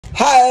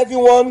Hi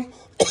everyone.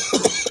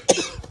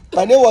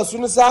 My name was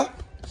Sunisa.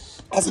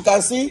 As you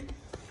can see,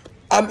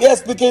 I'm here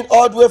speaking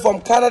all the way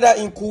from Canada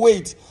in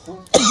Kuwait.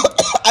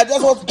 I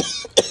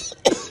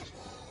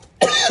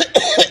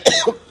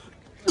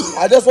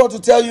just want to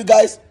tell you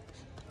guys,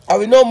 I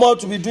will no more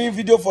to be doing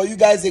video for you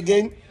guys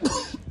again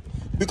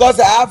because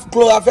I have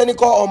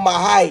chloramphenicol on my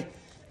eye,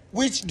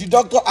 which the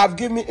doctor have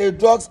given me a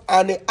drugs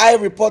and an eye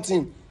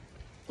reporting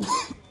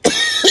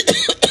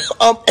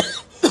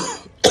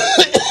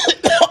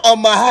on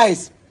my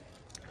eyes.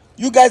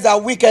 You guys are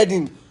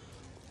wickeding.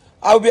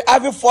 I will be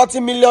having 40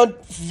 million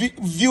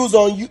views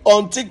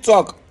on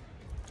TikTok,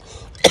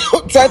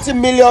 20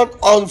 million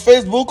on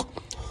Facebook,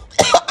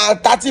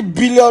 and 30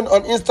 billion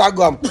on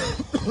Instagram.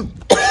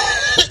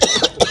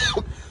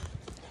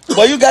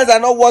 But you guys are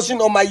not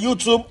watching on my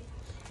YouTube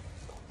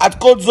at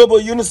Code Zobo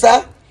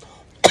Unisa.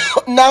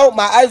 Now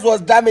my eyes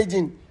was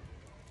damaging,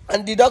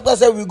 and the doctor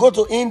said we go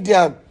to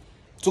India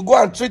to go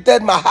and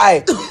treated my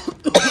eye.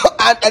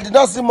 And I did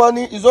not see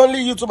money. It's only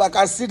YouTube I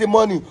can see the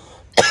money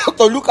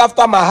to look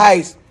after my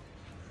eyes.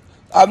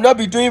 I'll not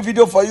be doing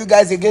video for you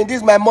guys again. This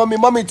is my mommy.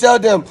 Mommy, tell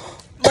them.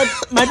 But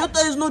my daughter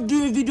is not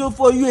doing video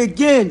for you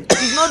again.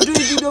 He's not doing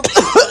video.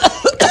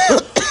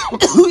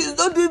 He's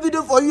not doing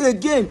video for you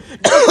again.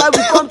 That's why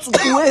we come to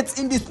Kuwait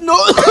in the snow.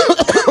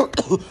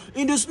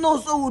 In the snow,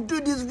 so we'll do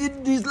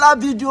this live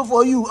video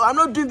for you. I'm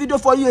not doing video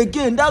for you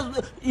again. We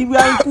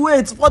are in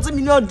Kuwait, 40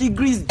 million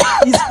degrees.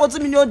 It's 40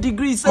 million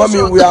degrees.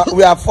 Mommy, we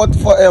are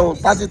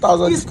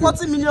 30,000. It's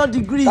 40 million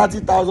degrees.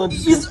 30,000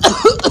 degrees.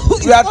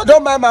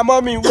 Don't mind my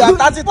mommy. We are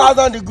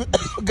 30,000 degrees.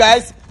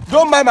 Guys,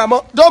 don't mind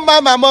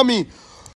my mommy.